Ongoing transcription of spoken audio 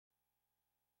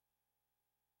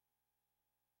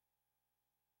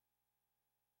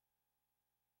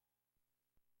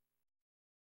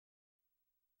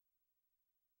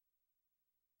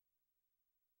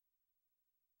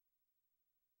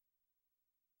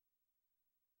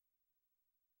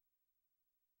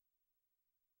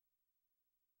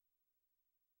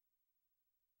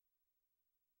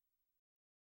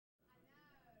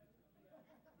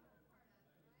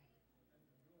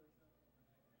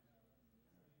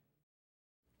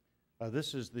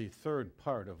This is the third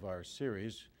part of our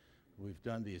series. We've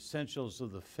done the essentials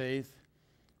of the faith.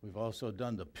 We've also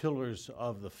done the pillars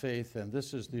of the faith, and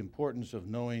this is the importance of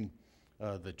knowing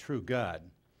the true God.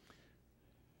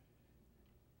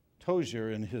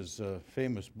 Tozer, in his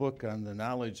famous book on the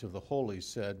knowledge of the holy,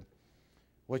 said,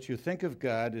 "What you think of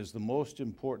God is the most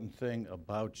important thing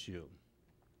about you.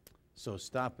 So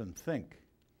stop and think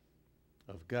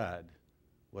of God.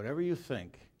 Whatever you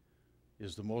think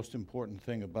is the most important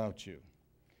thing about you."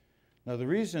 Now, the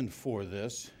reason for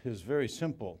this is very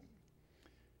simple.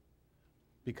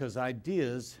 Because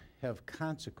ideas have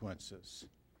consequences.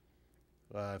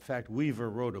 In fact, Weaver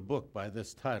wrote a book by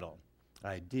this title,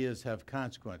 Ideas Have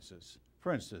Consequences.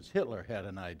 For instance, Hitler had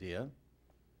an idea,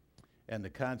 and the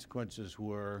consequences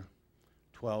were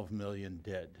 12 million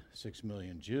dead, 6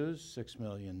 million Jews, 6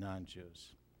 million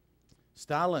non-Jews.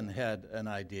 Stalin had an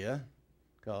idea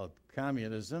called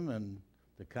communism, and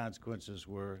the consequences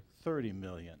were 30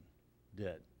 million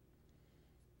dead.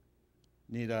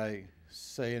 Need I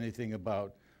say anything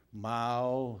about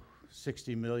Mao,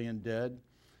 60 million dead,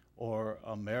 or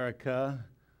America,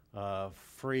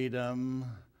 freedom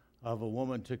of a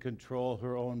woman to control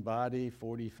her own body,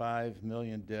 45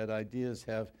 million dead? Ideas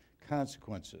have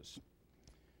consequences.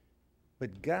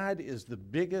 But God is the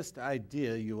biggest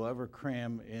idea you'll ever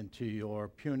cram into your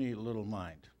puny little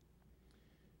mind.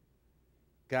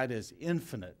 God is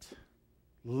infinite,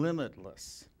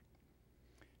 limitless.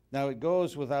 Now, it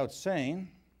goes without saying,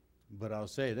 but I'll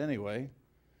say it anyway,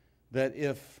 that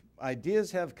if ideas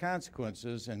have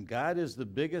consequences and God is the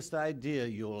biggest idea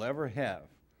you'll ever have,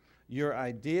 your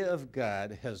idea of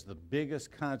God has the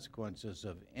biggest consequences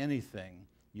of anything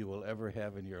you will ever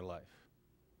have in your life.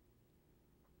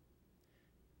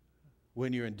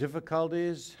 When you're in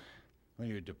difficulties, when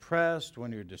you're depressed,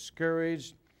 when you're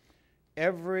discouraged,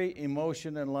 every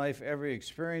emotion in life, every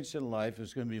experience in life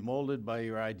is going to be molded by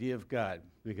your idea of God,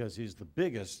 because He's the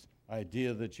biggest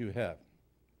idea that you have.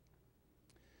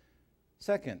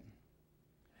 Second,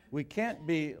 we can't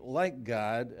be like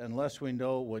God unless we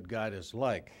know what God is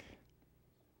like.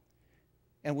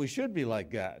 And we should be like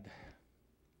God.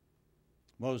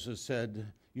 Moses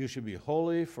said, "You should be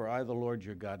holy, for I, the Lord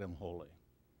your God, am holy."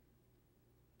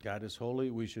 God is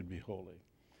holy, we should be holy.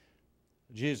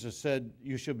 Jesus said,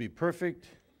 "You should be perfect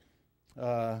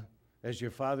as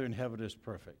your Father in heaven is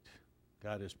perfect."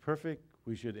 God is perfect,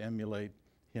 we should emulate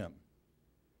Him.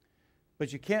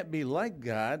 But you can't be like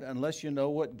God unless you know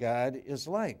what God is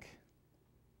like.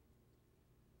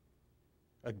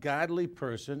 A godly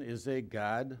person is a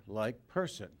God-like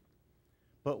person.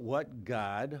 But what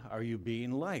God are you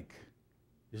being like?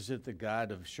 Is it the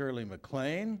God of Shirley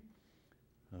MacLaine?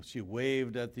 She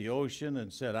waved at the ocean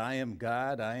and said, "I am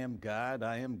God, I am God,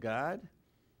 I am God."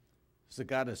 Is the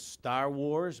God of Star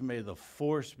Wars? "May the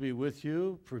Force be with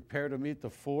you. Prepare to meet the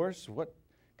Force." What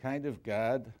kind of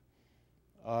God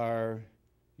are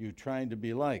you trying to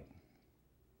be like?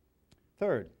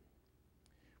 Third,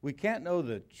 we can't know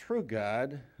the true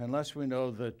God unless we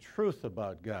know the truth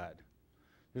about God.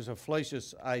 There's a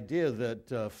fallacious idea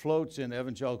that floats in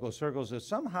evangelical circles that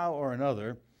somehow or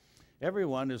another,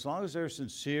 everyone, as long as they're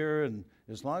sincere and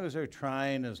as long as they're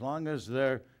trying, as long as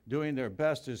they're doing their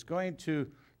best, is going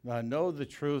to know the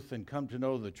truth and come to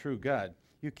know the true God.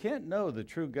 You can't know the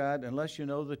true God unless you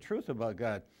know the truth about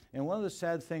God. And one of the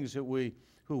sad things that we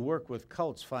who work with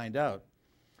cults find out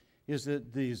is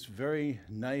that these very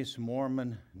nice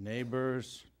Mormon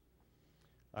neighbors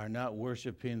are not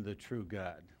worshiping the true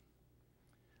God.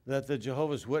 That the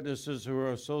Jehovah's Witnesses who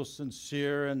are so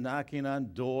sincere and knocking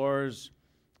on doors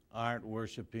aren't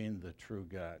worshiping the true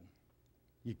God.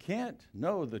 You can't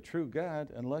know the true God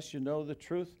unless you know the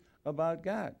truth about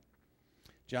God.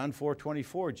 John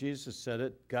 4:24, Jesus said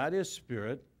it, "God is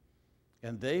spirit,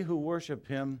 and they who worship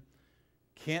Him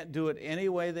can't do it any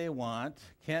way they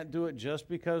want, can't do it just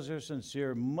because they're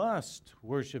sincere, must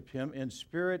worship Him in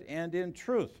spirit and in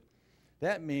truth."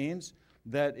 That means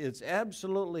that it's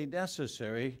absolutely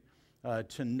necessary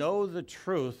to know the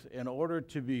truth in order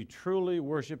to be truly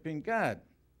worshiping God.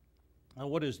 Now,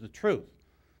 what is the truth?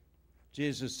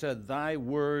 Jesus said, "Thy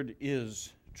word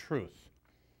is truth."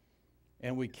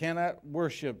 And we cannot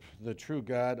worship the true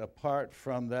God apart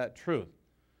from that truth.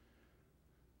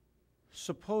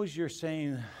 Suppose you're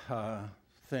saying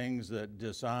things that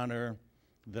dishonor,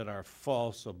 that are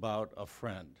false about a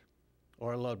friend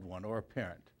or a loved one or a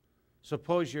parent.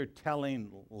 Suppose you're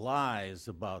telling lies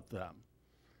about them.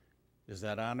 Is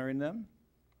that honoring them?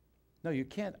 No, you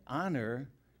can't honor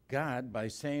God by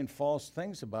saying false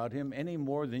things about Him any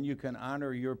more than you can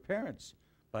honor your parents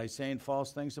by saying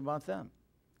false things about them.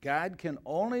 God can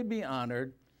only be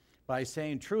honored by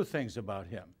saying true things about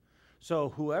Him. So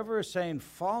whoever is saying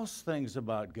false things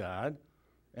about God,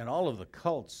 and all of the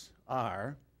cults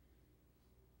are,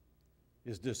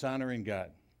 is dishonoring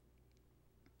God.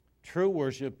 True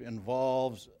worship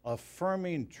involves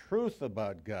affirming truth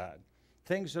about God,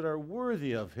 things that are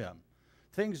worthy of Him,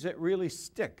 things that really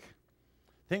stick,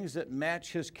 things that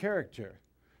match His character.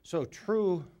 So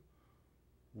true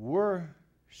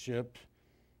worship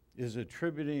is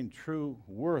attributing true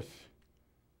worth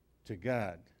to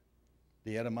God.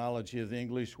 The etymology of the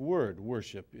English word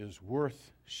worship is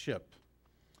worth-ship.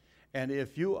 And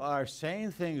if you are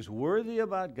saying things worthy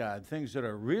about God, things that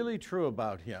are really true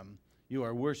about Him, you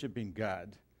are worshiping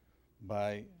God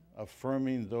by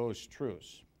affirming those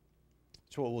truths.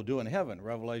 That's what we'll do in heaven.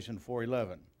 Revelation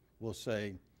 4:11 will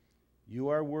say, "You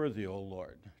are worthy, O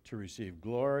Lord, to receive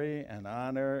glory and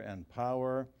honor and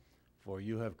power, for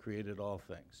you have created all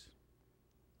things."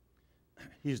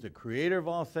 He's the creator of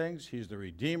all things. He's the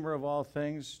redeemer of all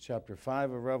things. Chapter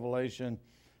 5 of Revelation,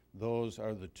 those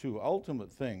are the two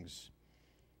ultimate things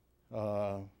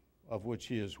of which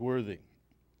He is worthy.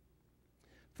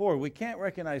 4, we can't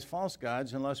recognize false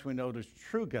gods unless we know the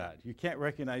true God. You can't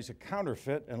recognize a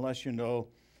counterfeit unless you know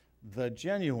the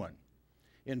genuine.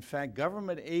 In fact,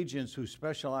 government agents who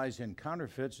specialize in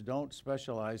counterfeits don't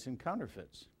specialize in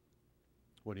counterfeits.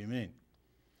 What do you mean?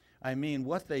 I mean,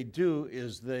 what they do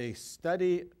is they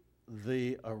study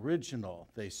the original.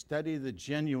 They study the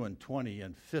genuine $20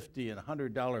 and $50 and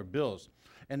 $100 bills,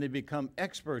 and they become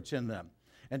experts in them.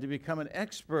 And to become an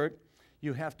expert,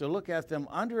 you have to look at them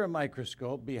under a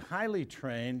microscope, be highly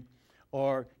trained,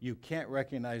 or you can't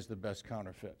recognize the best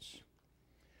counterfeits.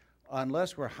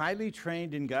 Unless we're highly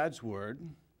trained in God's Word,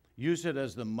 use it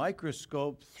as the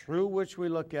microscope through which we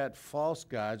look at false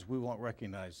gods, we won't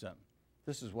recognize them.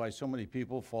 This is why so many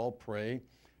people fall prey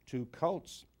to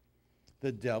cults.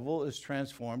 The devil is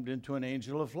transformed into an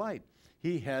angel of light.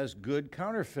 He has good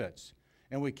counterfeits,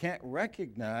 and we can't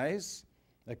recognize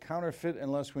a counterfeit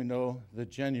unless we know the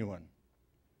genuine.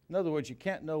 In other words, you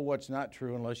can't know what's not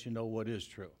true unless you know what is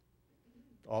true.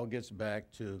 It all gets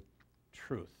back to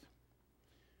truth.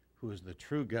 Who is the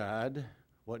true God?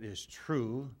 What is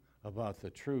true about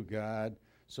the true God,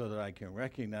 so that I can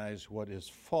recognize what is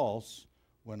false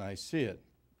when I see it.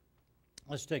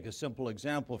 Let's take a simple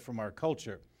example from our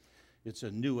culture. It's a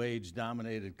New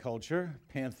Age-dominated culture,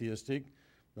 pantheistic.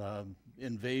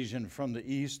 Invasion from the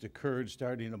East occurred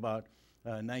starting about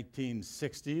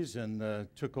 1960s and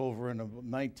took over in the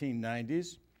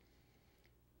 1990s.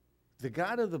 The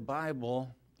God of the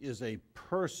Bible is a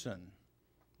person,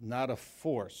 not a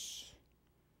force.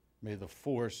 May the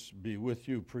force be with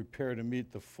you. Prepare to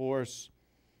meet the force.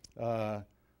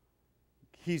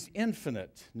 He's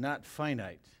infinite, not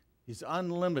finite. He's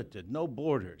unlimited, no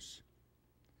borders.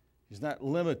 He's not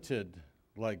limited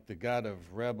like the God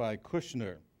of Rabbi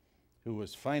Kushner, who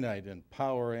was finite in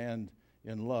power and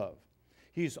in love.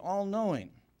 He's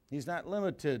all-knowing. He's not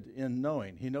limited in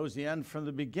knowing. He knows the end from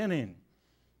the beginning.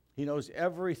 He knows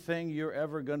everything you're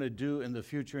ever going to do in the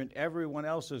future and everyone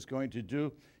else is going to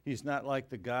do. He's not like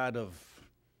the God of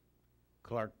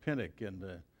Clark Pinnock and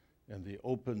the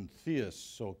open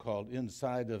theist, so-called,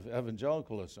 inside of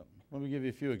evangelicalism. Let me give you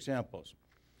a few examples.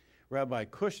 Rabbi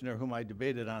Kushner, whom I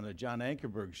debated on the John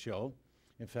Ankerberg show,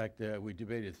 in fact, we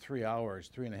debated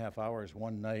 3.5 hours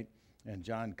one night, and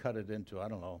John cut it into,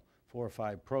 4 or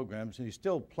 5 programs, and he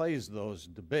still plays those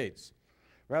debates.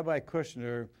 Rabbi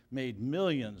Kushner made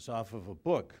millions off of a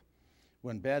book,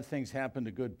 When Bad Things Happen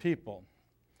to Good People.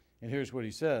 And here's what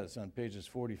he says on pages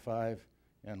 45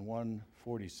 and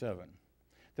 147.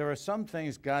 There are some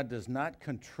things God does not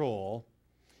control,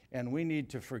 and we need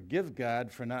to forgive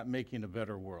God for not making a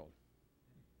better world.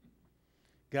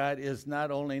 God is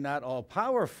not only not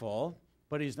all-powerful,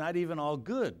 but He's not even all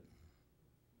good.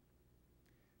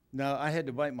 Now, I had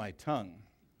to bite my tongue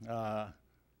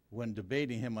when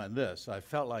debating him on this. I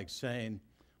felt like saying,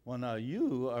 well, now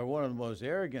you are one of the most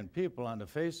arrogant people on the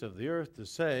face of the earth to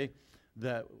say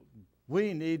that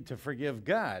we need to forgive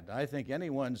God. I think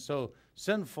anyone so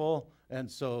sinful and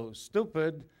so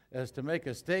stupid as to make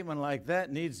a statement like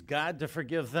that needs God to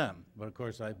forgive them. But of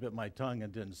course, I bit my tongue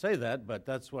and didn't say that, but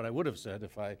that's what I would have said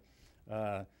if I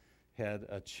had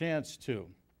a chance to.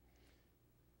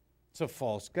 It's a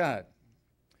false God.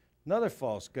 Another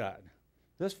false God.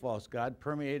 This false God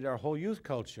permeated our whole youth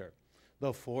culture.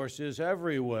 The force is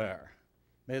everywhere.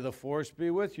 May the force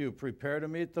be with you. Prepare to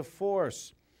meet the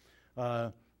force.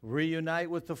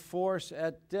 Reunite with the force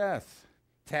at death.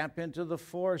 Tap into the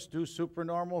force. Do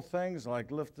supernormal things like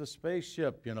lift the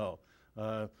spaceship,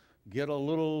 Get a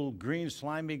little green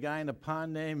slimy guy in a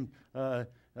pond named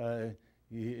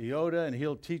Yoda, and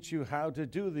he'll teach you how to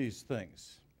do these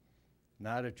things.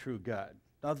 not a true God.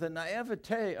 Now, the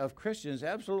naivete of Christians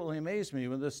absolutely amazed me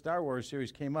when this Star Wars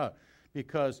series came out,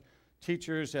 because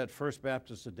teachers at First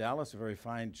Baptist of Dallas, a very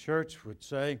fine church, would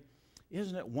say,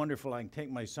 isn't it wonderful I can take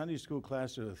my Sunday school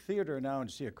class to the theater now and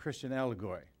see a Christian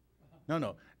allegory?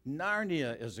 No.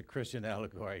 Narnia is a Christian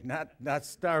allegory, not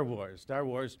Star Wars. Star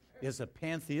Wars is a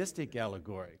pantheistic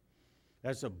allegory.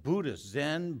 That's a Buddhist,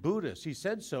 Zen Buddhist. He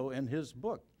said so in his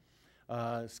book,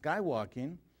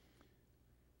 Skywalking,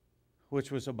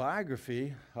 which was a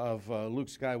biography of Luke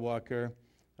Skywalker,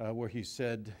 where he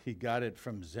said he got it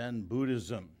from Zen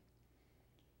Buddhism.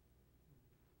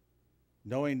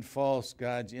 Knowing false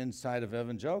gods inside of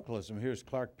evangelicalism. Here's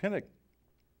Clark Pinnock.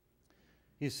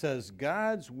 He says,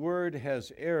 God's word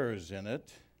has errors in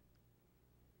it.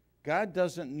 God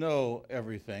doesn't know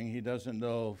everything. He doesn't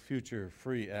know future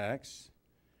free acts.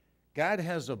 God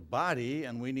has a body,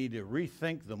 and we need to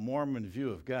rethink the Mormon view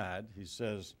of God, he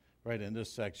says right in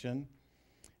this section.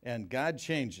 And God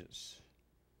changes.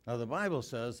 Now, the Bible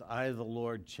says, I, the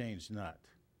Lord, change not.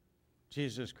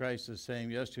 Jesus Christ is the same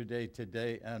yesterday,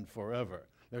 today, and forever.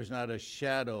 There's not a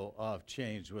shadow of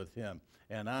change with him,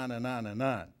 and on and on and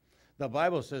on. The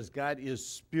Bible says God is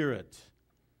spirit,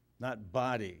 not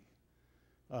body.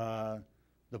 The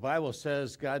Bible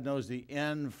says God knows the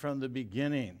end from the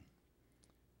beginning,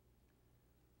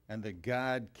 and that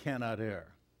God cannot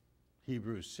err.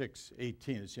 Hebrews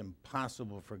 6:18, it's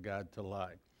impossible for God to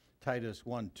lie. Titus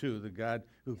 1:2, the God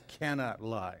who cannot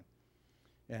lie,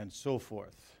 and so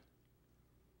forth.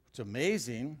 What's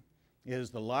amazing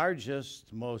is the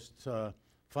largest, most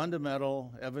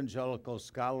fundamental evangelical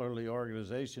scholarly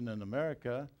organization in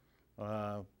America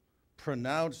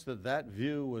pronounced that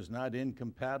view was not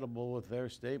incompatible with their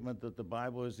statement that the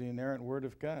Bible is the inerrant word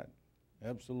of God.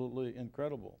 Absolutely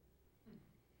incredible.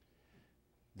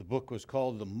 The book was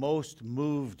called The Most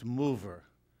Moved Mover.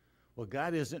 Well,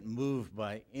 God isn't moved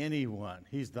by anyone.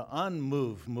 He's the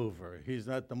unmoved mover. He's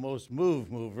not the most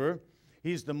moved mover.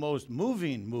 He's the most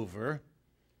moving mover.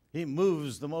 He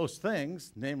moves the most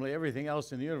things, namely everything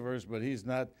else in the universe, but he's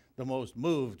not the most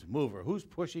moved mover. Who's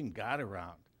pushing God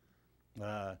around?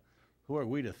 Who are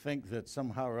we to think that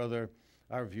somehow or other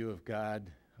our view of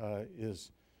God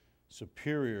is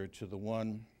superior to the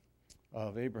one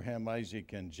of Abraham,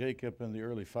 Isaac, and Jacob and the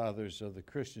early fathers of the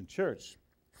Christian church?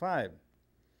 5.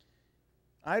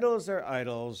 Idols are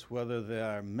idols, whether they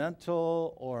are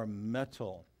mental or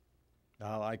metal.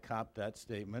 Now, I copped that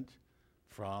statement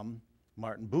from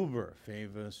Martin Buber,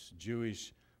 famous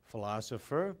Jewish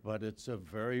philosopher, but it's a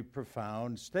very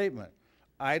profound statement.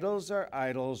 Idols are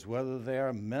idols, whether they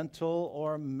are mental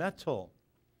or metal.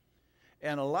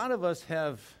 And a lot of us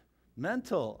have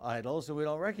mental idols, and we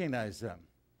don't recognize them.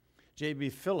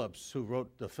 J.B. Phillips, who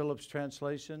wrote the Phillips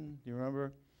translation, you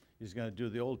remember? He's going to do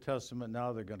the Old Testament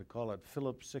now. They're going to call it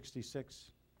Phillips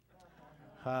 66.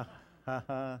 Ha, ha,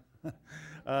 ha.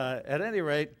 At any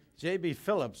rate, J.B.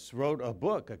 Phillips wrote a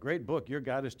book, a great book, Your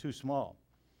God is Too Small.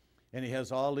 And he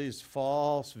has all these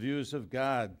false views of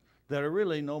God that are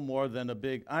really no more than a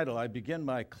big idol. I begin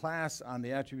my class on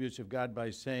the attributes of God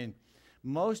by saying,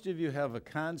 most of you have a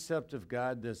concept of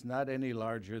God that's not any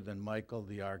larger than Michael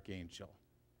the archangel.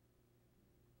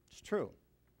 It's true.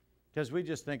 Because we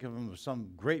just think of him as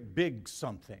some great big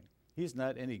something. He's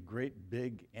not any great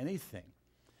big anything.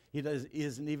 He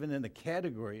isn't even in the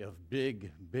category of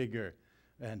big, bigger,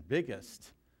 and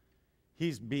biggest.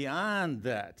 He's beyond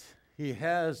that. He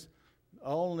has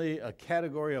only a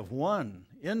category of one,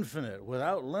 infinite,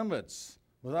 without limits,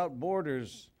 without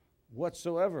borders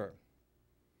whatsoever.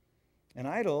 An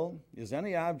idol is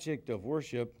any object of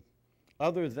worship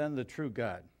other than the true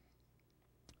God.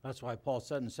 That's why Paul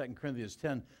said in 2 Corinthians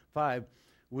 10:5,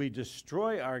 we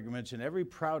destroy arguments and every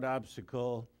proud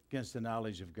obstacle against the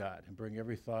knowledge of God and bring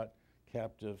every thought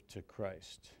captive to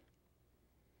Christ.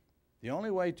 The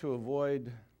only way to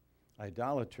avoid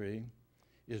idolatry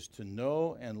is to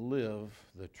know and live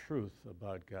the truth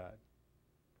about God.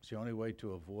 It's the only way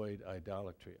to avoid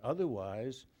idolatry.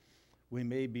 Otherwise, we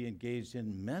may be engaged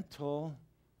in mental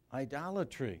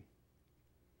idolatry.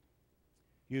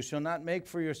 You shall not make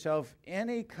for yourself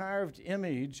any carved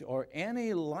image or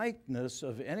any likeness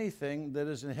of anything that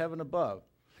is in heaven above.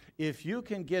 If you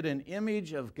can get an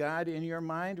image of God in your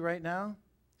mind right now,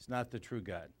 it's not the true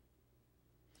God.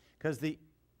 Because the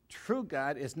true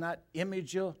God is not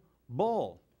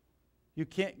imageable. You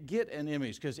can't get an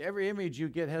image because every image you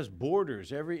get has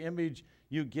borders. Every image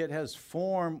you get has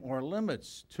form or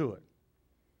limits to it.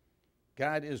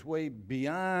 God is way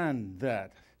beyond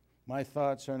that. My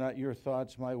thoughts are not your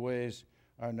thoughts. My ways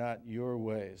are not your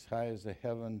ways. High as the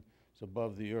heavens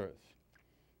above the earth.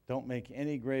 Don't make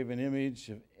any graven image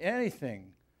of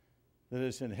anything that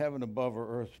is in heaven above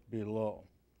or earth below.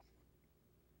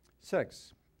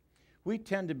 6, we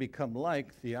tend to become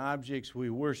like the objects we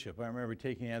worship. I remember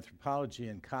taking anthropology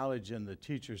in college and the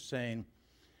teacher saying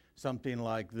something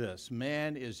like this: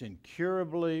 man is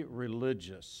incurably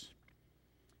religious.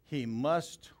 He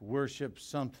must worship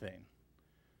something.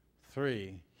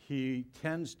 3, he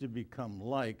tends to become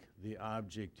like the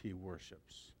object he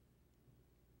worships.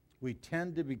 We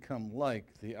tend to become like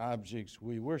the objects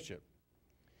we worship.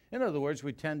 In other words,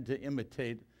 we tend to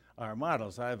imitate our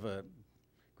models. I have a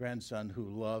grandson who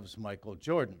loves Michael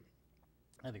Jordan.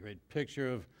 I had a great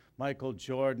picture of Michael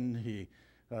Jordan. He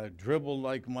dribbled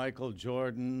like Michael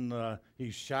Jordan.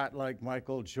 He shot like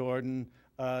Michael Jordan.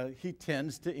 He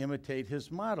tends to imitate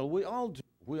his model. We all do.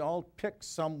 We all pick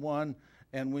someone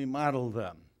and we model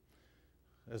them.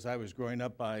 As I was growing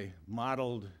up, I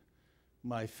modeled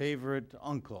my favorite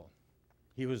uncle.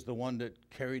 He was the one that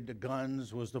carried the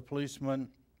guns, was the policeman,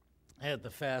 had the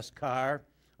fast car.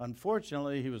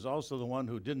 Unfortunately, he was also the one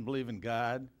who didn't believe in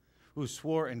God, who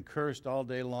swore and cursed all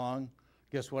day long.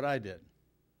 Guess what I did?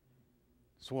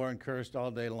 Swore and cursed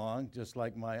all day long, just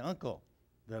like my uncle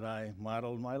that I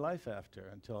modeled my life after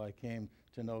until I came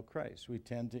to know Christ. We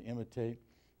tend to imitate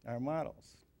our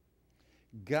models.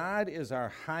 God is our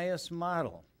highest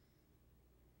model.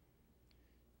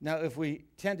 Now, if we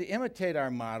tend to imitate our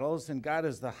models and God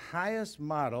is the highest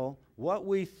model, what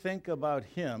we think about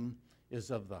him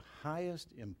is of the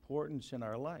highest importance in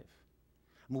our life.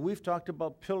 I mean, we've talked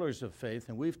about pillars of faith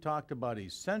and we've talked about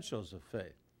essentials of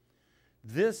faith.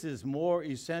 This is more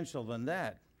essential than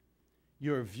that.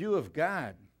 Your view of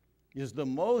God is the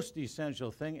most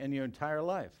essential thing in your entire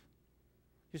life.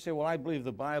 You say, well, I believe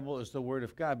the Bible is the Word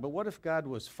of God. But what if God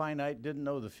was finite, didn't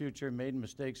know the future, made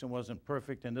mistakes, and wasn't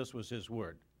perfect, and this was his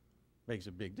Word? Makes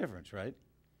a big difference, right?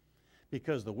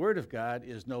 Because the Word of God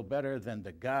is no better than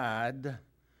the God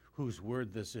whose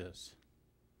Word this is.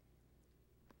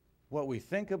 What we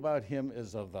think about him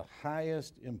is of the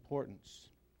highest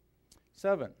importance.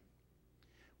 7,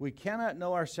 we cannot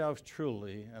know ourselves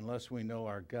truly unless we know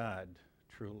our God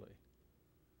truly.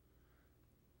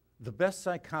 The best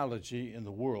psychology in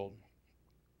the world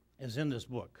is in this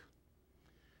book,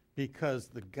 because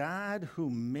the God who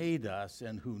made us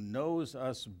and who knows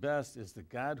us best is the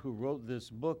God who wrote this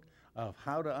book of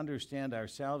how to understand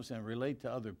ourselves and relate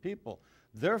to other people.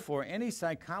 Therefore, any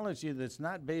psychology that's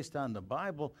not based on the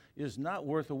Bible is not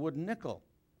worth a wooden nickel.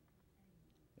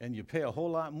 And you pay a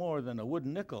whole lot more than a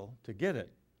wooden nickel to get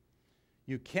it.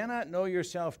 You cannot know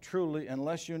yourself truly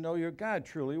unless you know your God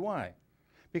truly. Why?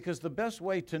 Because the best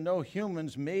way to know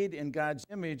humans made in God's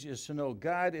image is to know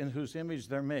God in whose image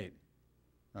they're made.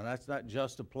 Now, that's not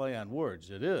just a play on words.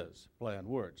 It is a play on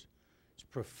words. It's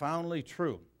profoundly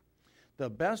true. The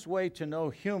best way to know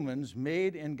humans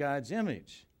made in God's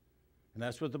image, and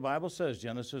that's what the Bible says,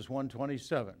 Genesis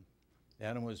 1:27.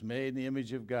 Adam was made in the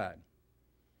image of God.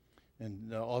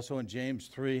 And also in James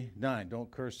 3:9, don't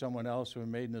curse someone else who are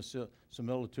made in the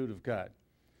similitude of God.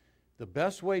 The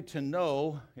best way to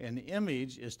know an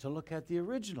image is to look at the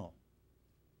original.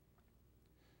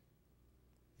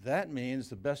 That means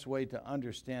the best way to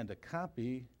understand a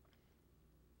copy,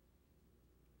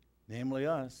 namely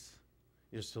us,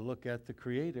 is to look at the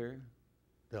Creator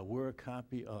that we're a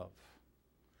copy of.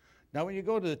 Now, when you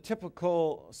go to the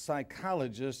typical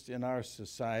psychologist in our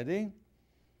society,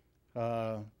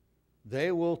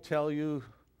 they will tell you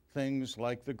things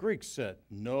like the Greeks said,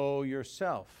 know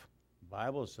yourself. The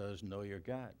Bible says, know your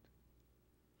God.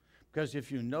 Because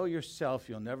if you know yourself,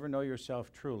 you'll never know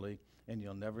yourself truly, and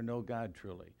you'll never know God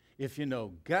truly. If you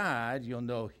know God, you'll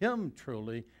know him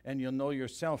truly, and you'll know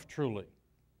yourself truly.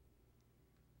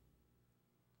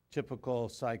 Typical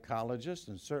psychologists,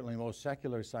 and certainly most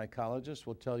secular psychologists,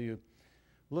 will tell you,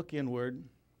 look inward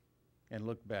and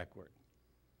look backward.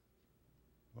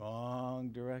 Wrong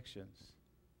directions.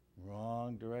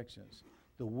 Wrong directions.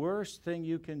 The worst thing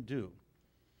you can do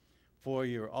for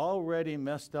your already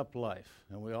messed up life,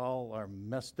 and we all are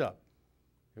messed up.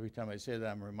 Every time I say that,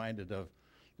 I'm reminded of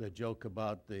the joke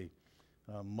about the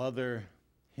mother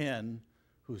hen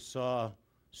who saw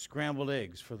scrambled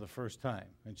eggs for the first time.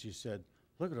 And she said,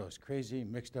 look at those crazy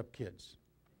mixed up kids.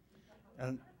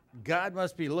 And God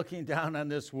must be looking down on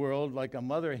this world like a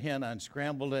mother hen on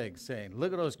scrambled eggs, saying,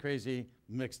 look at those crazy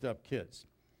mixed up kids.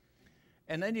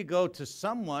 And then you go to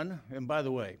someone, and by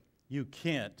the way, you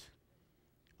can't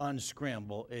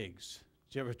unscramble eggs.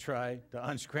 Did you ever try to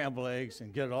unscramble eggs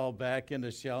and get it all back in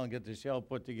the shell and get the shell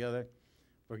put together?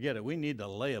 Forget it. We need to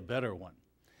lay a better one.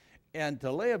 And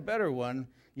to lay a better one,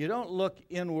 you don't look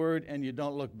inward and you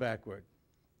don't look backward.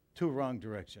 Two wrong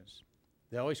directions.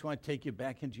 They always want to take you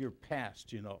back into your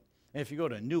past, you know. And if you go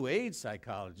to New Age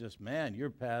psychologists, man, your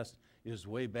past is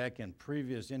way back in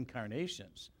previous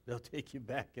incarnations. They'll take you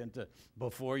back into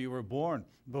before you were born,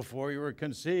 before you were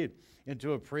conceived,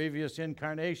 into a previous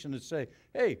incarnation and say,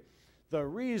 hey, the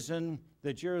reason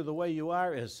that you're the way you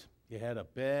are is you had a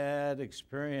bad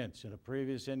experience in a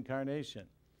previous incarnation,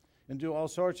 and do all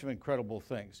sorts of incredible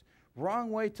things. Wrong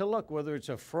way to look, whether it's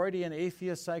a Freudian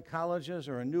atheist psychologist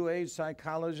or a New Age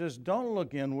psychologist. Don't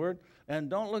look inward and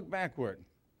don't look backward.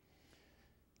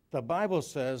 The Bible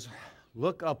says,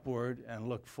 look upward and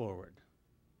look forward.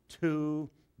 Two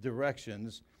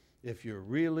directions. If you're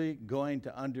really going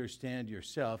to understand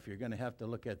yourself, you're going to have to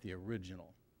look at the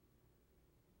original,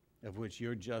 of which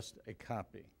you're just a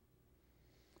copy.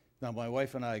 Now, my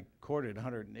wife and I courted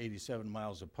 187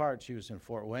 miles apart. She was in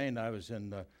Fort Wayne. I was in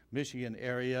the Michigan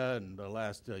area. In the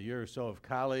last year or so of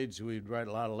college, we'd write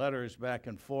a lot of letters back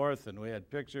and forth, and we had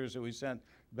pictures that we sent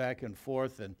back and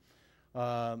forth. And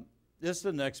this is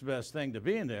the next best thing to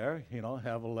being there, you know,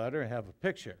 have a letter, have a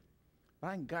picture.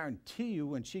 I can guarantee you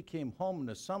when she came home in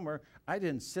the summer, I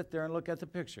didn't sit there and look at the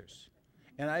pictures.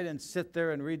 And I didn't sit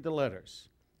there and read the letters,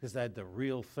 because I had the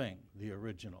real thing, the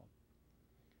original.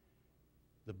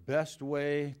 The best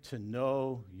way to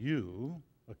know you,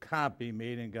 a copy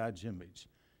made in God's image,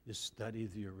 is study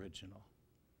the original.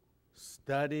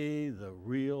 Study the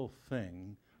real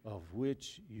thing of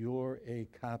which you're a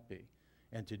copy.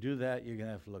 And to do that, you're going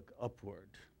to have to look upward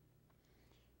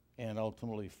and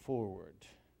ultimately forward,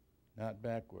 not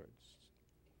backwards.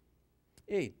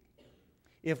 8,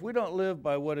 if we don't live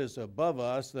by what is above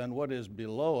us, then what is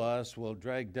below us will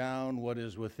drag down what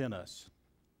is within us.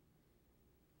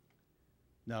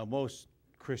 Now, most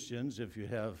Christians, if you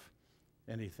have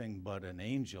anything but an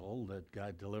angel that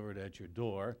God delivered at your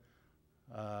door,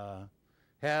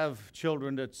 have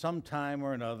children that sometime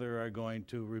or another are going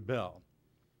to rebel.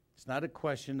 It's not a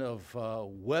question of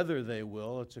whether they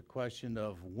will, it's a question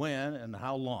of when and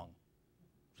how long.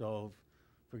 So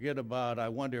forget about, I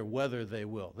wonder whether they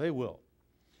will. They will.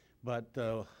 But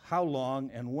how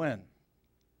long and when?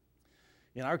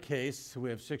 In our case, we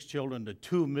have 6 children. The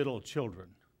 2 middle children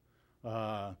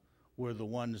were the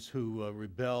ones who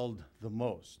rebelled the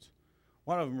most.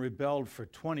 One of them rebelled for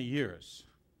 20 years,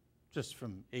 just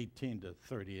from 18 to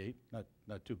 38,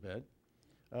 not too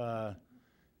bad.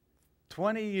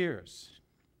 20 years.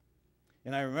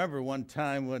 And I remember one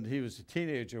time when he was a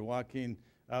teenager walking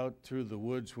out through the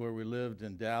woods where we lived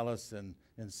in Dallas and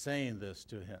saying this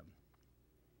to him.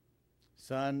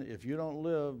 Son, if you don't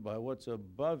live by what's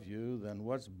above you, then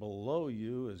what's below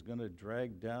you is going to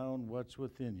drag down what's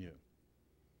within you.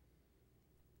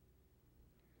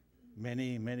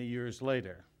 Many, many years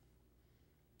later,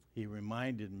 he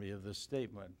reminded me of this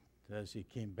statement as he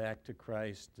came back to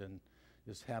Christ and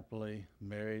is happily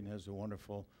married and has a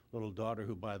wonderful little daughter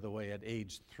who, by the way, at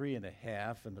age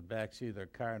 3.5, in the backseat of their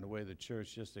car on the way to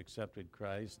church, just accepted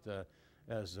Christ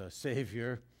as a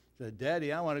Savior. Said,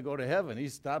 Daddy, I want to go to heaven. He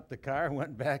stopped the car and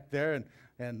went back there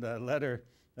and led her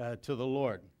to the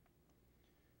Lord.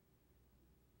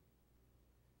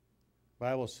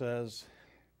 Bible says,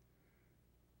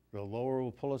 the lower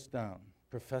will pull us down.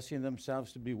 Professing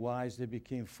themselves to be wise, they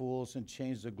became fools and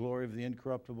changed the glory of the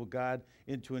incorruptible God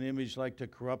into an image like the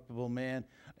corruptible man,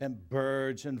 and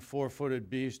birds and four-footed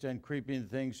beasts and creeping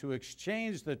things, who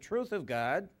exchanged the truth of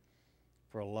God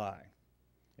for a lie,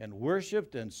 and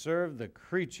worshipped and served the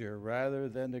creature rather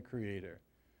than the Creator,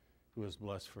 who is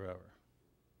blessed forever.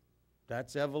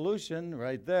 That's evolution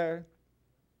right there.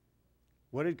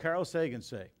 What did Carl Sagan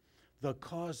say? The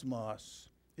cosmos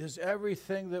is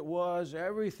everything that was,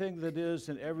 everything that is,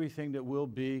 and everything that will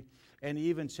be. And he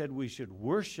even said we should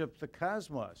worship the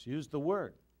cosmos. Use the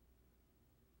word.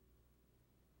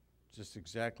 Just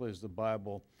exactly as the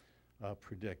Bible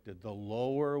predicted. The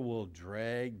lower will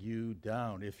drag you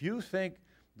down. If you think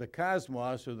the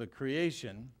cosmos or the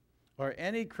creation or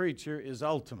any creature is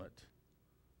ultimate,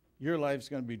 your life's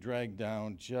going to be dragged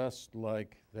down just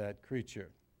like that creature.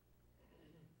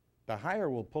 The higher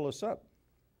will pull us up.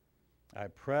 I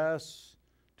press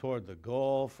toward the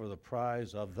goal for the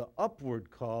prize of the upward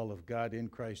call of God in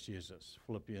Christ Jesus.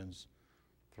 Philippians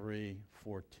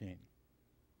 3:14.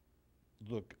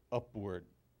 Look upward,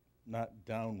 not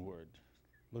downward.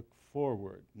 Look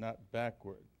forward, not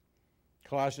backward.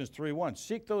 Colossians 3:1.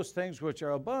 Seek those things which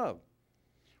are above,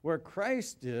 where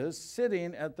Christ is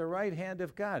sitting at the right hand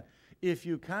of God. If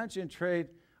you concentrate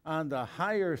on the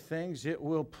higher things, it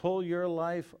will pull your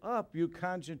life up. You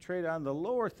concentrate on the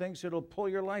lower things, it'll pull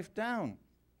your life down.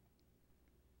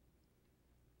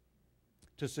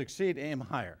 To succeed, aim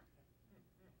higher.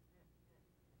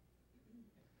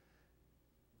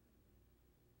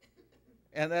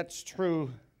 And that's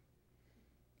true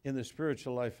in the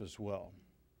spiritual life as well.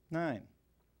 9,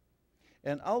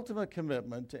 an ultimate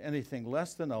commitment to anything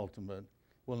less than ultimate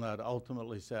will not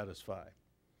ultimately satisfy.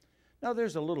 Now,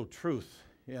 there's a little truth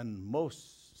in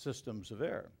most systems of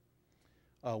error.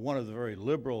 One of the very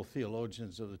liberal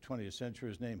theologians of the 20th century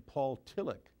is named Paul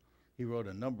Tillich. He wrote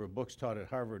a number of books, taught at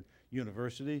Harvard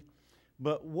University.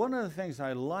 But one of the things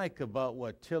I like about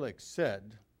what Tillich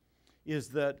said is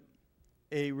that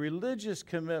a religious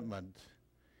commitment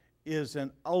is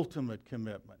an ultimate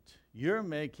commitment. You're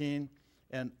making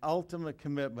an ultimate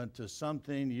commitment to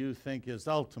something you think is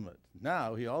ultimate.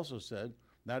 Now, he also said,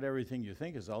 not everything you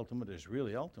think is ultimate is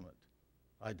really ultimate.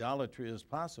 Idolatry is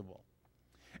possible.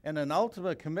 And an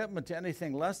ultimate commitment to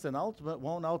anything less than ultimate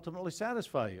won't ultimately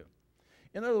satisfy you.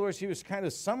 In other words, he was kind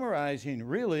of summarizing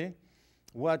really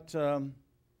what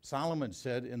Solomon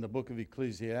said in the book of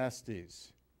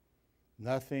Ecclesiastes.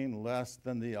 Nothing less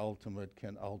than the ultimate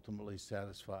can ultimately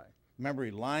satisfy. Remember,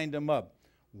 he lined them up.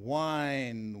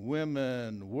 Wine,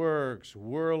 women, works,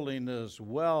 worldliness,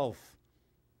 wealth,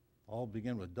 all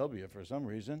begin with W for some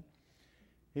reason.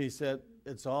 He said,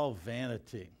 it's all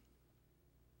vanity.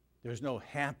 There's no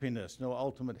happiness, no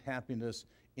ultimate happiness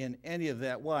in any of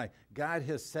that. Why? God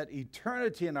has set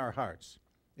eternity in our hearts,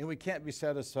 and we can't be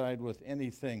satisfied with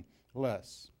anything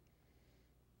less.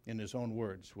 In his own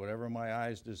words, whatever my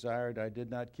eyes desired, I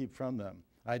did not keep from them.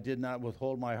 I did not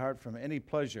withhold my heart from any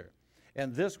pleasure.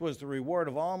 And this was the reward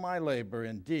of all my labor.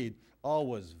 Indeed, all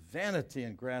was vanity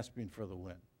and grasping for the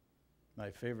wind.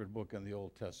 My favorite book in the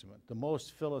Old Testament. The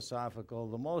most philosophical,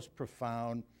 the most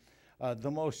profound,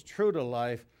 the most true to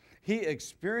life. He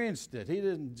experienced it. He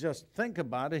didn't just think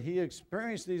about it. He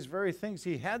experienced these very things.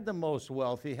 He had the most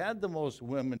wealth. He had the most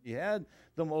women. He had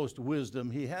the most wisdom.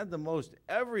 He had the most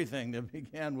everything that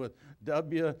began with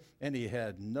W, and he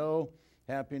had no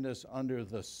happiness under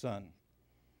the sun.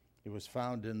 It was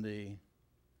found in the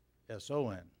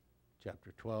S-O-N,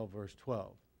 chapter 12, verse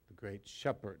 12, the great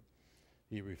shepherd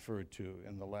he referred to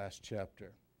in the last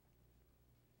chapter.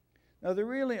 Now, there are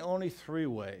really only 3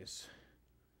 ways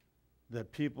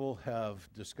that people have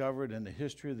discovered in the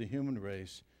history of the human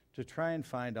race to try and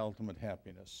find ultimate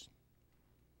happiness.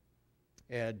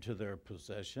 Add to their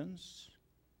possessions.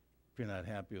 If you're not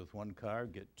happy with 1 car,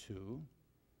 get 2. If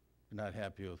you're not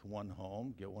happy with 1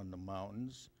 home, get 1 in the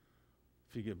mountains.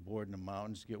 If you get bored in the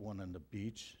mountains, get 1 on the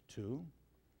beach, 2.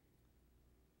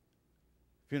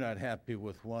 If you're not happy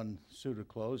with 1 suit of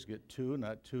clothes, get 2,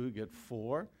 not 2, get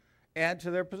 4. Add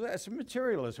to their possessions.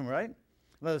 Materialism, right?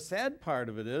 Now, the sad part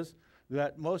of it is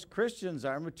that most Christians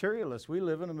are materialists. We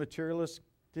live in a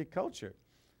materialistic culture.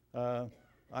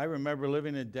 I remember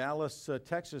living in Dallas,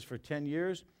 Texas for 10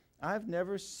 years. I've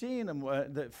never seen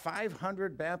the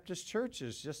 500 Baptist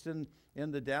churches just in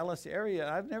the Dallas area.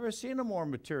 I've never seen a more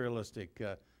materialistic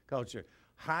culture.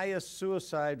 Highest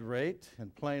suicide rate in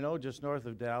Plano, just north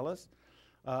of Dallas.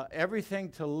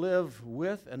 Everything to live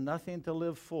with and nothing to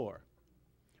live for.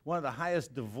 One of the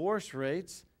highest divorce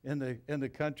rates in the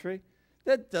country.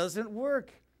 That doesn't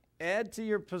work. Add to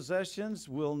your possessions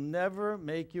will never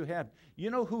make you happy.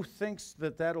 You know who thinks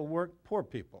that that'll work? Poor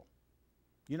people.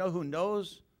 You know who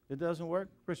knows it doesn't work?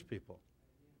 Rich people.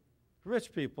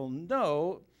 Rich people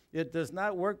know it does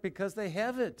not work because they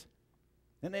have it.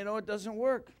 And they know it doesn't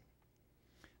work.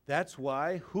 That's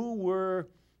why, who were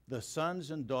the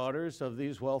sons and daughters of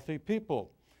these wealthy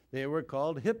people? They were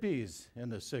called hippies in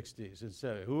the 60s. And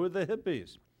so, who were the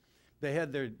hippies? They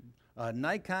had their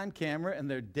Nikon camera and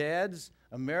their dad's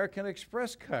American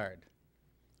Express card,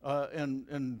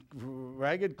 and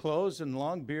ragged clothes and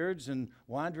long beards and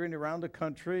wandering around the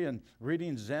country and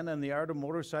reading Zen and the Art of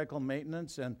Motorcycle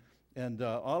Maintenance and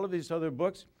all of these other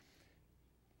books.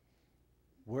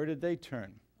 Where did they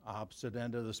turn? Opposite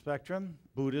end of the spectrum,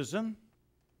 Buddhism.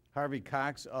 Harvey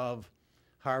Cox of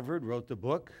Harvard wrote the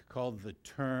book called The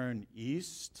Turn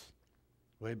East,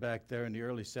 way back there in the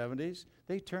early 70s.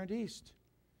 They turned east.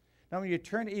 Now, when you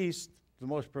turn east, the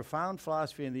most profound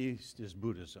philosophy in the East is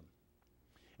Buddhism.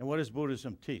 And what does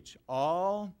Buddhism teach?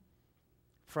 All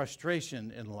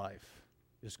frustration in life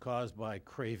is caused by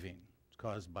craving. It's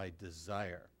caused by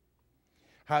desire.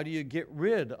 How do you get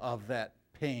rid of that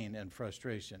pain and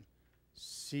frustration?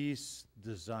 Cease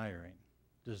desiring.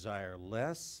 Desire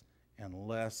less and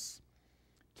less.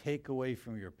 Take away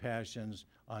from your passions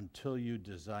until you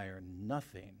desire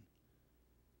nothing.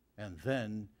 And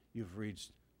then you've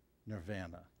reached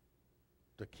nirvana.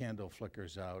 The candle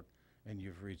flickers out and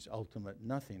you've reached ultimate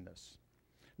nothingness.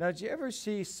 Now, did you ever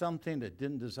see something that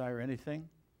didn't desire anything?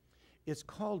 It's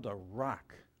called a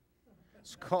rock.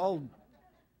 It's called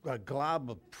a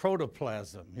glob of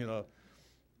protoplasm, you know.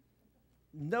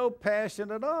 No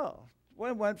passion at all.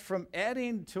 we went from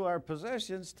adding to our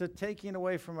possessions to taking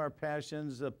away from our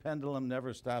passions. The pendulum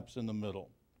never stops in the middle.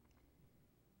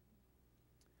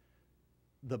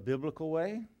 The biblical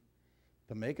way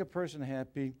to make a person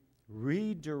happy,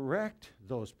 redirect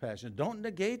those passions. Don't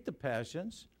negate the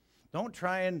passions. Don't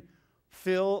try and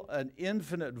fill an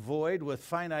infinite void with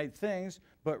finite things,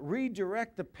 but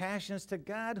redirect the passions to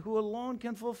God, who alone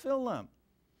can fulfill them.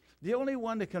 The only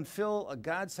one that can fill a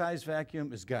God-sized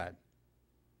vacuum is God.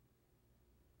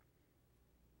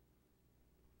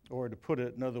 Or to put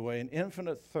it another way, an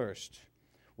infinite thirst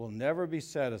will never be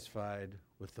satisfied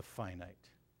with the finite.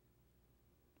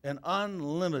 An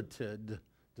unlimited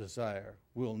desire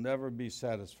will never be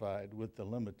satisfied with the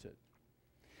limited.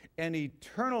 An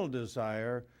eternal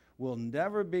desire will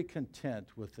never be content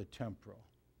with the temporal.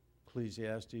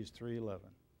 Ecclesiastes 3:11.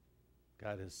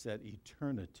 God has set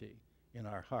eternity in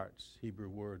our hearts. Hebrew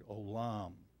word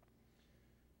olam,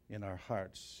 in our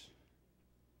hearts.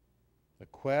 The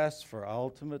quest for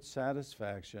ultimate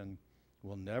satisfaction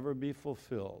will never be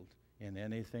fulfilled in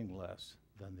anything less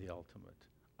than the ultimate.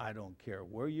 I don't care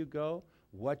where you go,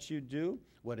 what you do,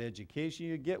 what education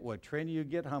you get, what training you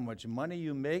get, how much money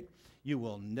you make. You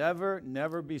will never,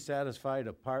 never be satisfied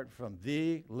apart from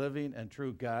the living and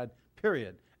true God,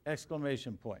 period.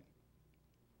 Exclamation point.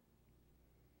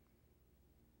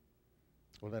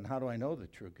 Well, then how do I know the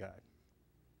true God?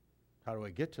 How do I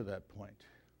get to that point?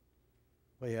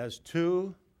 Well, he has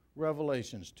two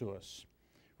revelations to us.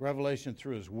 Revelation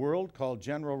through his world, called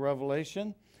general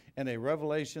revelation, and a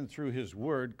revelation through his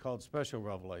word, called special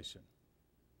revelation.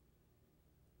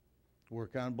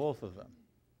 Work on both of them.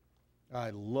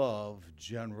 I love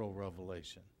general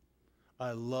revelation.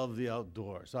 I love the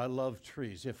outdoors. I love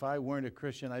trees. If I weren't a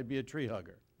Christian, I'd be a tree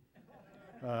hugger.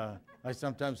 I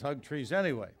sometimes hug trees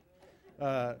anyway.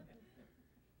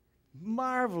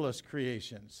 Marvelous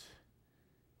creations.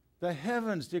 The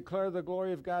heavens declare the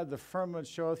glory of God. The firmament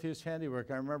showeth his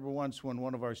handiwork. I remember once when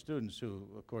one of our students, who,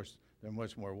 of course, they're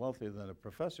much more wealthy than the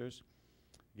professors,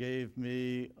 gave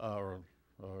me, or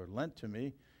lent to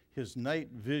me, his night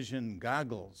vision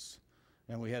goggles.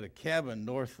 And we had a cabin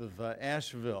north of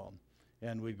Asheville.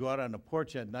 And we'd go out on the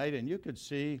porch at night, and you could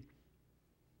see,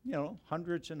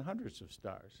 hundreds and hundreds of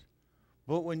stars.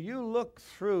 But when you look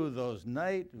through those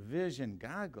night vision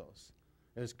goggles,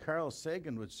 as Carl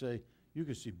Sagan would say, you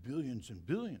can see billions and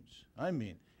billions. I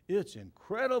mean, it's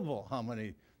incredible how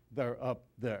many there are up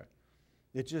there.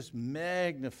 It just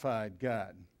magnified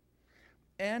God.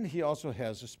 And he also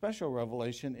has a special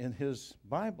revelation in his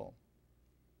Bible.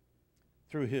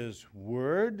 Through his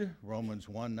word, Romans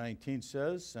 1:19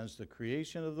 says, since the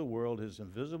creation of the world, his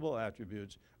invisible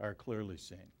attributes are clearly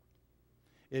seen.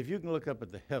 If you can look up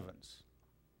at the heavens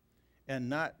and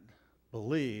not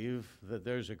believe that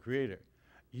there's a creator,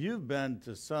 you've been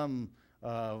to some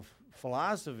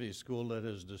philosophy school that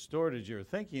has distorted your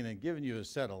thinking and given you a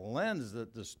set of lens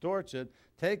that distorts it.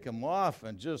 Take them off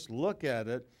and just look at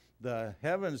it. The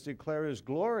heavens declare his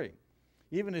glory,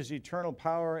 even his eternal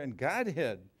power and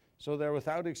Godhead. So they're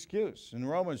without excuse. And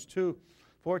Romans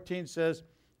 2:14 says,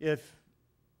 if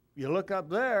you look up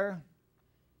there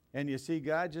and you see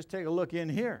God, just take a look in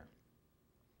here.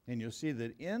 And you'll see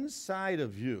that inside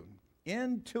of you,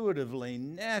 intuitively,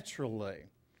 naturally,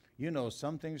 you know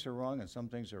some things are wrong and some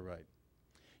things are right.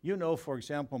 You know, for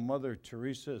example, Mother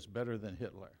Teresa is better than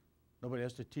Hitler. Nobody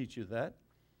has to teach you that.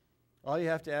 All you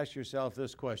have to ask yourself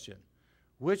this question: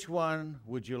 which one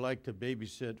would you like to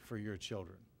babysit for your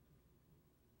children?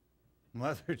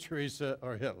 Mother Teresa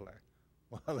or Hitler?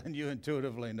 Well, then you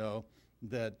intuitively know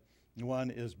that one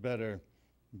is better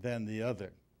than the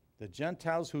other. The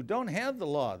Gentiles who don't have the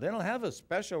law, they don't have a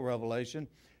special revelation,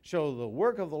 show the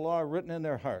work of the law written in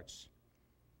their hearts.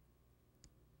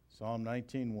 Psalm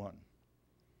 19:1.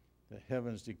 The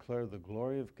heavens declare the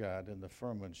glory of God, and the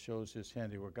firmament shows his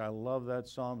handiwork. I love that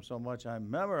psalm so much. I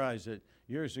memorized it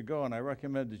years ago, and I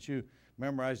recommend that you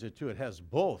memorize it too. It has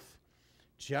both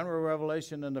general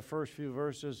revelation in the first few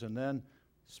verses, and then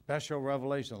special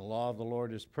revelation. The law of the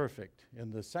Lord is perfect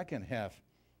in the second half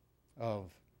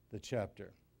of the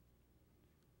chapter.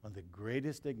 One of the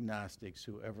greatest agnostics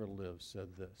who ever lived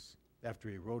said this after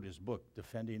he wrote his book,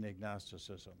 Defending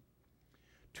Agnosticism.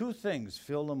 Two things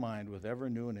fill the mind with ever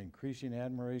new and increasing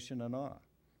admiration and awe.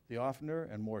 The oftener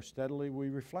and more steadily we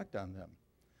reflect on them.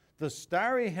 The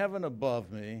starry heaven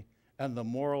above me and the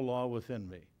moral law within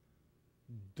me.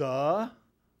 Duh.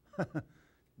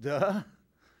 Duh.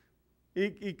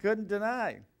 He couldn't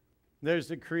deny. There's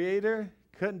the creator,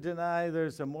 couldn't deny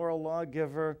there's a moral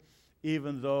lawgiver,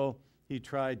 even though he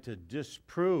tried to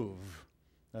disprove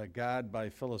God by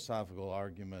philosophical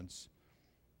arguments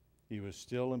he was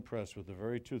still impressed with the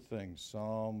very two things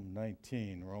Psalm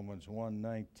 19, Romans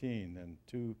 1:19, and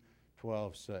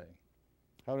 2:12 say.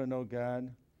 How to know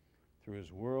God? Through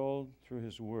his world, through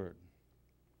his word.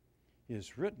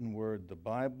 His written word, the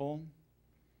Bible,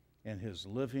 and his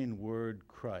living word,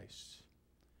 Christ.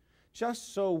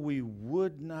 Just so we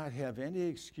would not have any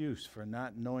excuse for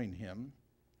not knowing him,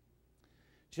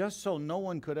 just so no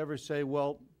one could ever say,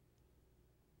 well,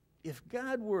 if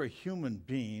God were a human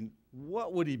being,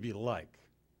 what would he be like?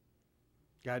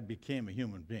 God became a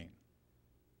human being,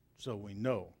 so we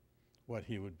know what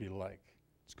he would be like.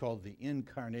 It's called the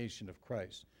incarnation of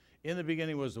Christ. In the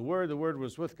beginning was the Word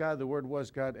was with God, the Word was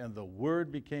God, and the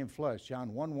Word became flesh,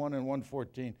 John 1:1 and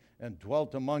 1:14, and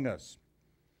dwelt among us.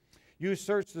 You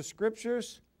search the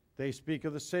Scriptures, they speak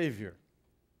of the Savior.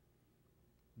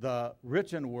 The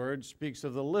written Word speaks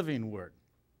of the living Word.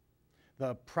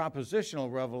 The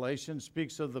propositional revelation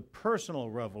speaks of the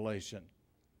personal revelation.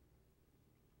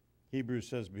 Hebrews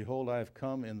says, behold, I have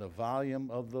come in the volume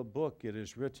of the book. It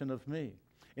is written of me.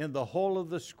 In the whole of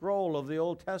the scroll of the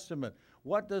Old Testament,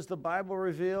 what does the Bible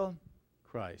reveal?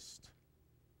 Christ.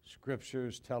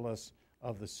 Scriptures tell us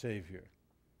of the Savior.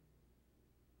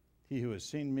 He who has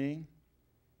seen me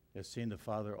has seen the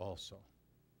Father also.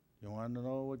 You want to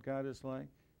know what God is like?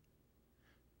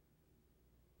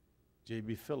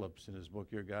 J.B. Phillips, in his book,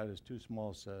 Your God is Too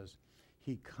Small, says,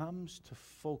 he comes to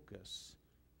focus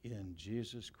in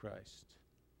Jesus Christ.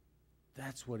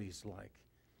 That's what he's like.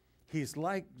 He's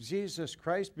like Jesus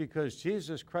Christ because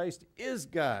Jesus Christ is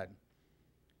God.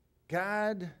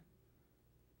 God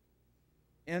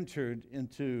entered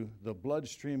into the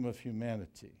bloodstream of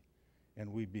humanity,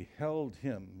 and we beheld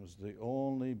him as the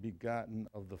only begotten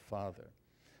of the Father.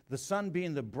 The Son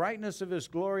being the brightness of his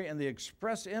glory and the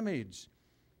express image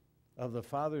of the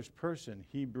Father's person,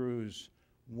 Hebrews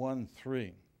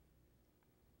 1:3.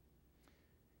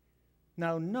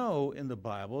 Now, know in the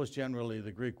Bible is generally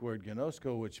the Greek word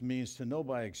gnosko, which means to know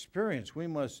by experience. We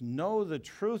must know the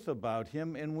truth about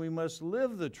him, and we must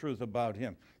live the truth about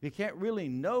him. You can't really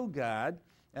know God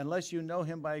unless you know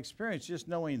him by experience. Just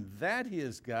knowing that he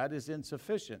is God is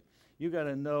insufficient. You got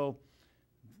to know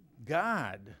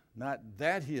God, not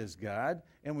that he is God.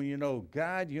 And when you know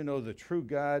God, you know the true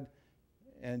God,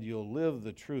 and you'll live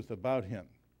the truth about him.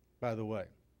 By the way,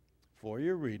 for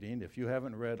your reading, if you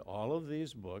haven't read all of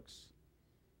these books,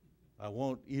 I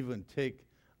won't even take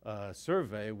a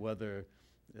survey whether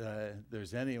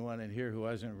there's anyone in here who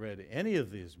hasn't read any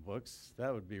of these books.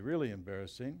 That would be really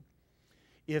embarrassing.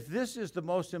 If this is the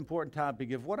most important topic,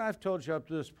 if what I've told you up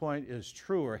to this point is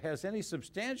true or has any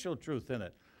substantial truth in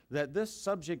it, that this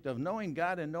subject of knowing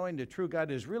God and knowing the true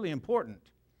God is really important,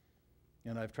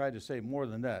 and I've tried to say more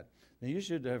than that, then you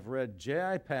should have read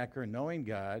J.I. Packer, Knowing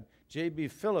God, J.B.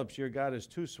 Phillips, Your God is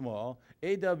Too Small,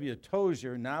 A.W.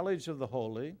 Tozier, Knowledge of the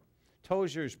Holy,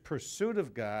 Tozier's Pursuit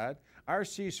of God,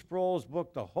 R.C. Sproul's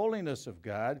book, The Holiness of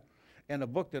God, and a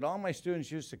book that all my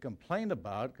students used to complain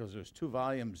about because there's 2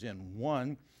 volumes in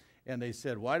one, and they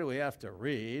said, why do we have to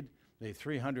read the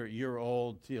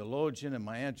 300-year-old theologian? And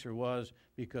my answer was,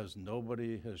 because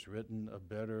nobody has written a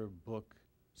better book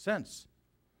since.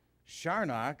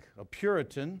 Charnock, a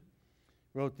Puritan,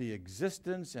 wrote The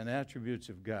Existence and Attributes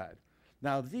of God.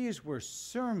 Now, these were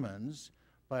sermons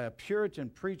by a Puritan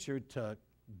preacher to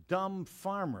dumb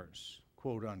farmers,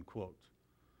 quote unquote.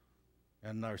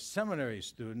 And our seminary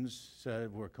students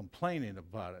said we're complaining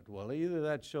about it. Well, either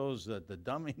that shows that the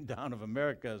dumbing down of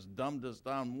America has dumbed us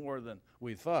down more than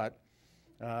we thought,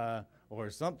 or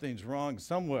something's wrong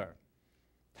somewhere.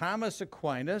 Thomas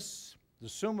Aquinas, the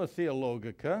Summa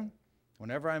Theologica.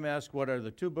 Whenever I'm asked what are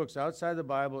the 2 books outside the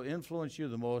Bible influence you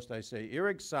the most, I say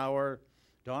Eric Sauer,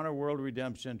 Dawn of World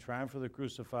Redemption, Triumph of the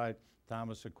Crucified,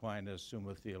 Thomas Aquinas,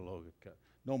 Summa Theologica.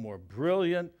 No more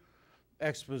brilliant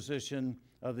exposition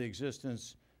of the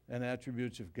existence and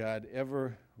attributes of God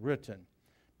ever written.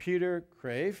 Peter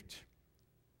Kraft,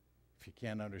 if you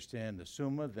can't understand the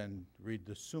Summa, then read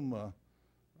the Summa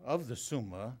of the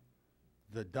Summa,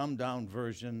 the dumbed-down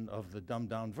version of the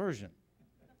dumbed-down version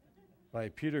by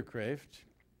Peter Kraft.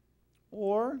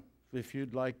 Or, if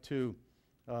you'd like to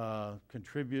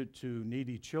contribute to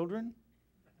needy children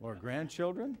or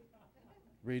grandchildren,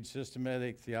 read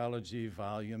Systematic Theology,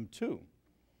 Volume 2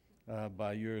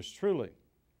 by yours truly.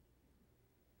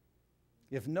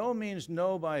 If know means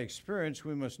know by experience,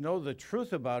 we must know the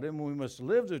truth about him. We must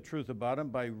live the truth about him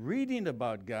by reading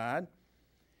about God.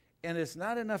 And it's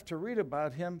not enough to read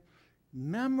about him.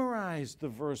 Memorize the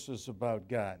verses about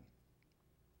God.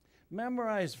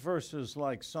 Memorize verses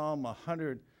like Psalm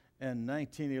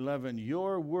 119:11.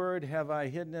 Your word have I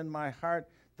hidden in my heart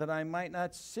that I might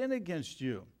not sin against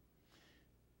you.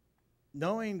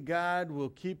 Knowing God will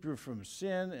keep you from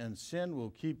sin, and sin will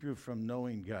keep you from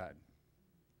knowing God.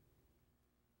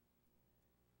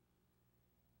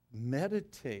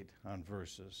 Meditate on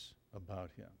verses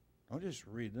about him. Don't just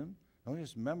read them. Don't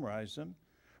just memorize them.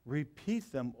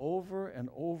 Repeat them over and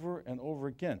over and over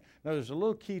again. Now, there's a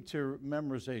little key to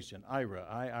memorization, IRA,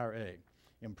 I-R-A,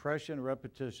 impression,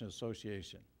 repetition,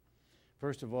 association.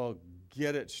 First of all,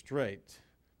 get it straight.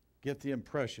 Get the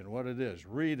impression, what it is.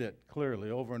 Read it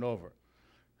clearly over and over.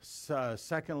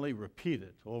 Secondly, repeat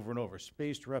it over and over,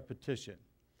 spaced repetition,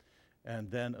 and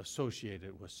then associate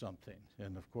it with something.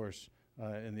 And of course,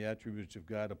 in the attributes of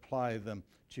God, apply them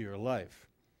to your life.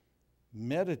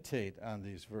 Meditate on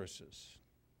these verses.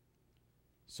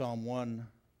 Psalm 1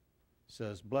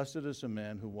 says, "Blessed is a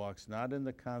man who walks not in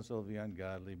the counsel of the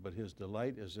ungodly, but his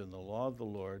delight is in the law of the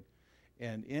Lord,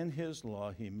 and in his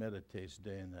law he meditates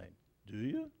day and night." Do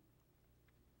you?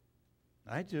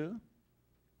 I do.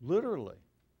 Literally.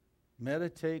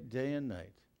 Meditate day and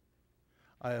night.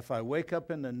 If I wake up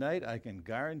in the night, I can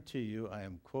guarantee you I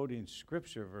am quoting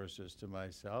scripture verses to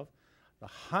myself, the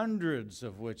hundreds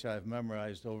of which I've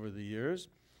memorized over the years,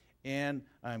 and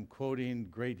I'm quoting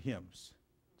great hymns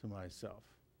to myself.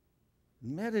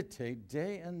 Meditate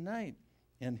day and night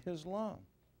in his law.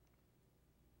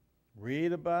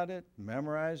 Read about it,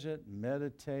 memorize it,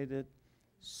 meditate it,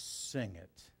 sing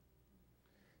it.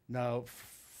 Now,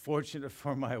 fortunate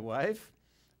for my wife,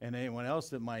 and anyone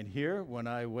else that might hear, when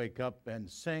I wake up and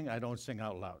sing, I don't sing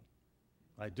out loud.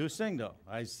 I do sing, though.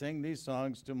 I sing these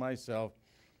songs to myself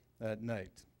at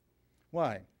night.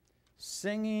 Why?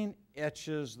 Singing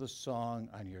etches the song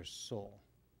on your soul.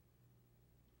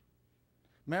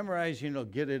 Memorizing, you'll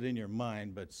get it in your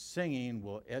mind, but singing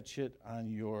will etch it on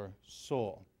your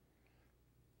soul.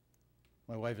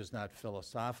 My wife is not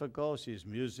philosophical. She's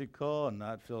musical and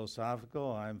not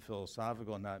philosophical. I'm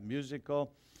philosophical and not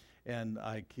musical. And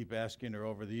I keep asking her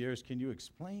over the years, can you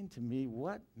explain to me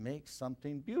what makes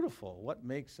something beautiful? What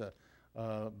makes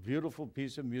a beautiful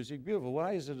piece of music beautiful?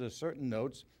 Why is it a certain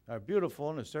notes are beautiful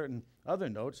and a certain other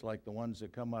notes, like the ones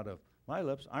that come out of my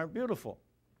lips, aren't beautiful?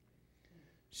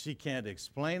 She can't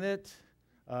explain it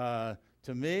to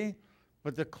me,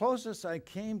 but the closest I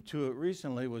came to it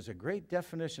recently was a great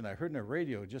definition I heard in the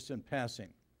radio just in passing,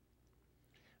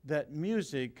 that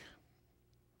music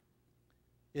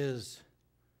is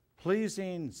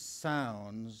pleasing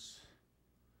sounds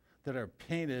that are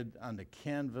painted on the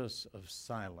canvas of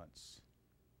silence.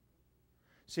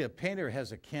 See, a painter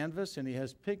has a canvas and he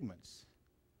has pigments.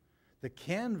 The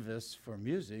canvas for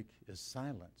music is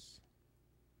silence.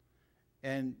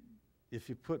 And if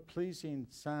you put pleasing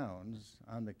sounds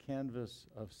on the canvas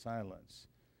of silence,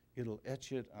 it'll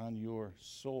etch it on your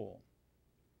soul.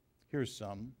 Here's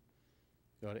some.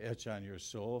 You ought to etch on your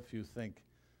soul if you think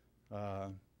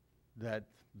that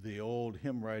the old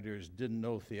hymn writers didn't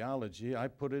know theology. I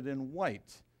put it in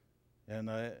white,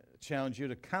 and I challenge you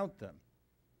to count them.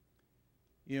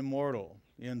 Immortal,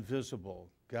 invisible,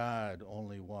 God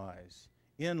only wise.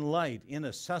 In light,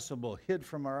 inaccessible, hid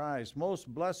from our eyes.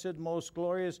 Most blessed, most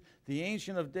glorious, the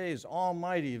Ancient of Days,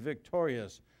 almighty,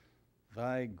 victorious.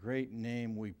 Thy great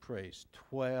name we praise.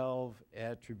 12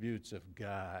 attributes of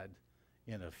God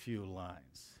in a few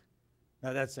lines.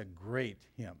 Now that's a great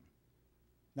hymn.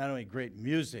 Not only great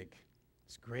music,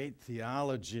 it's great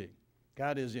theology.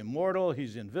 God is immortal,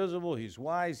 he's invisible, he's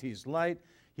wise, he's light,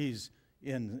 he's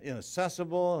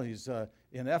inaccessible, he's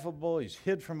ineffable, he's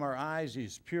hid from our eyes,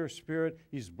 he's pure spirit,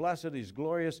 he's blessed, he's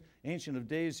glorious, Ancient of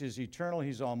Days, he's eternal,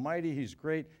 he's almighty, he's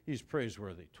great, he's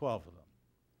praiseworthy. 12 of them.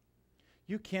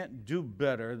 You can't do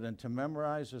better than to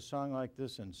memorize a song like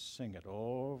this and sing it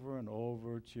over and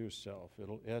over to yourself.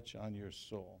 It'll etch on your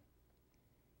soul.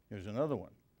 Here's another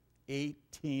one.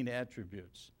 18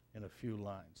 attributes in a few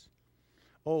lines.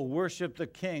 Oh, worship the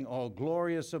King, all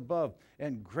glorious above,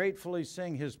 and gratefully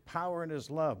sing his power and his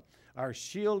love. Our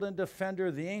shield and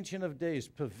defender, the Ancient of Days,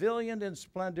 pavilioned in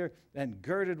splendor and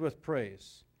girded with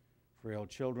praise. Frail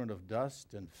children of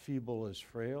dust and feeble as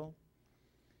frail,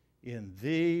 in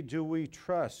thee do we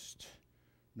trust,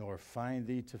 nor find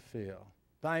thee to fail.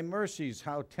 Thy mercies,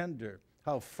 how tender,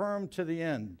 how firm to the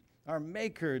end, our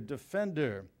Maker,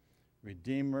 defender,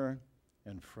 Redeemer,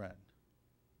 and friend.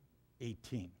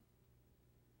 18.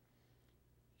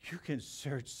 You can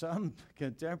search some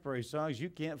contemporary songs,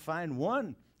 you can't find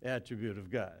one attribute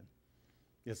of God.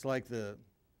 It's like the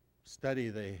study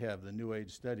they have, the New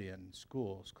Age study in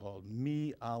schools called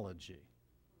meology.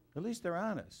 At least they're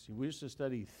honest. We used to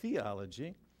study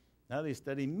theology, now they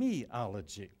study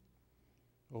meology.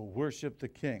 Oh, worship the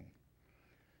King.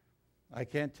 I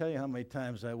can't tell you how many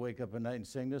times I wake up at night and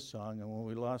sing this song. And when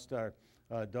we lost our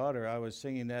daughter, I was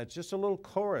singing that, just a little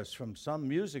chorus from some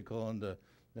musical in the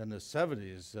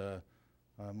 70s.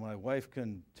 My wife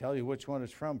can tell you which one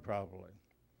it's from, probably.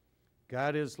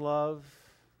 God is love.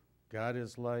 God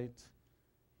is light.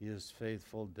 He is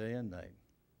faithful day and night.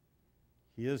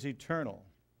 He is eternal.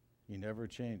 He never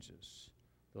changes,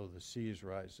 though the seas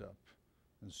rise up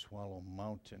and swallow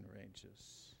mountain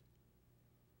ranges.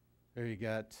 There you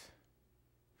got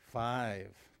 5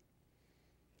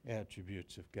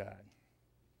 attributes of God,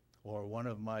 or one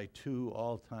of my 2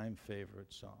 all-time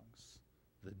favorite songs,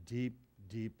 the deep,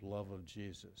 deep love of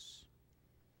Jesus.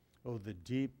 Oh, the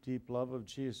deep, deep love of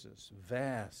Jesus,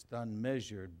 vast,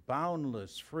 unmeasured,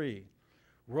 boundless, free,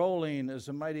 rolling as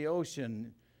a mighty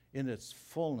ocean in its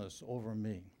fullness over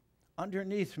me.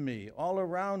 Underneath me, all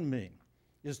around me,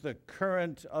 is the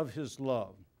current of his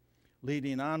love,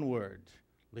 leading onward,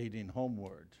 leading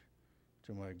homeward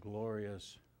to my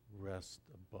glorious rest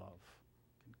above.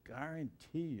 I can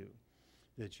guarantee you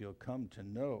that you'll come to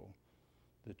know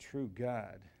the true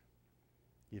God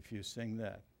if you sing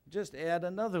that. Just add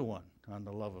another one on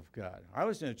the love of God. I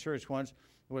was in a church once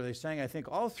where they sang, I think,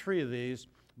 all 3 of these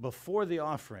before the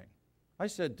offering. I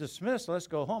said, dismiss, let's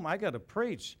go home. I got to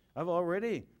preach. I've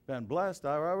already been blessed.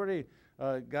 I've already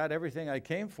got everything I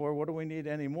came for. What do we need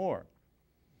anymore?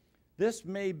 This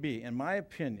may be, in my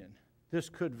opinion, this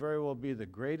could very well be the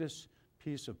greatest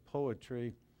piece of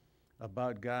poetry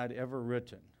about God ever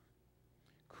written.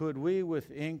 Could we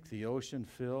with ink the ocean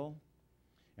fill,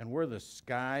 and were the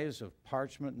skies of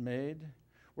parchment made?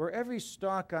 Were every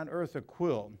stalk on earth a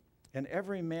quill, and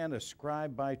every man a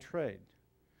scribe by trade?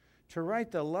 To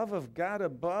write the love of God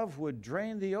above would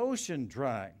drain the ocean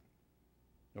dry,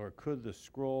 nor could the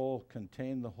scroll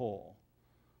contain the whole,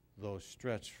 though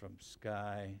stretched from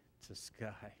sky to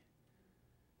sky.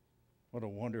 What a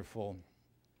wonderful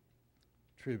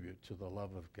tribute to the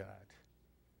love of God.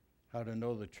 How to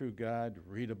know the true God,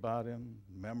 read about him,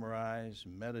 memorize,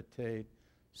 meditate,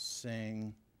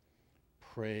 sing,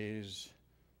 praise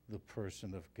the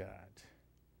person of God.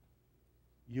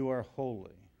 You are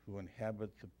holy, who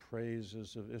inhabit the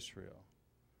praises of Israel.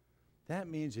 That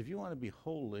means if you want to be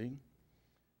holy,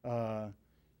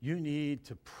 you need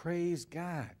to praise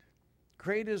God.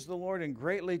 Great is the Lord and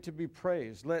greatly to be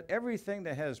praised. Let everything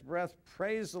that has breath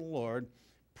praise the Lord.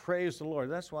 Praise the Lord.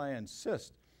 That's why I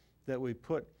insist that we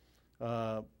put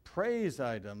praise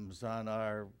items on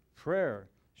our prayer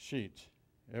sheet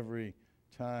every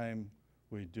time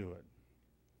we do it.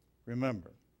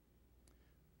 Remember,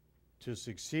 to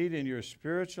succeed in your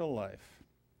spiritual life,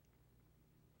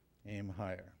 aim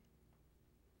higher.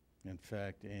 In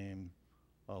fact, aim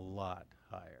a lot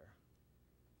higher.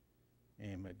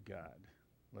 Aim at God.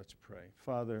 Let's pray.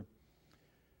 Father,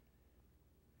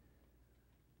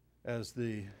 as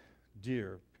the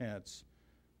deer pants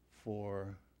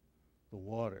for the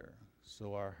water,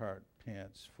 so our heart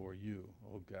pants for you,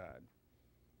 O God.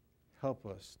 Help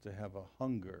us to have a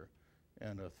hunger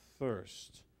and a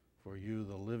thirst for you,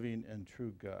 the living and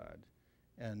true God,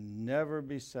 and never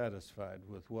be satisfied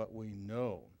with what we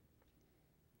know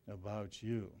about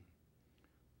you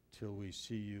till we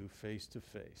see you face to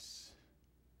face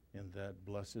in that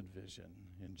blessed vision.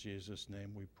 In Jesus'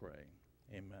 name we pray.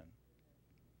 Amen.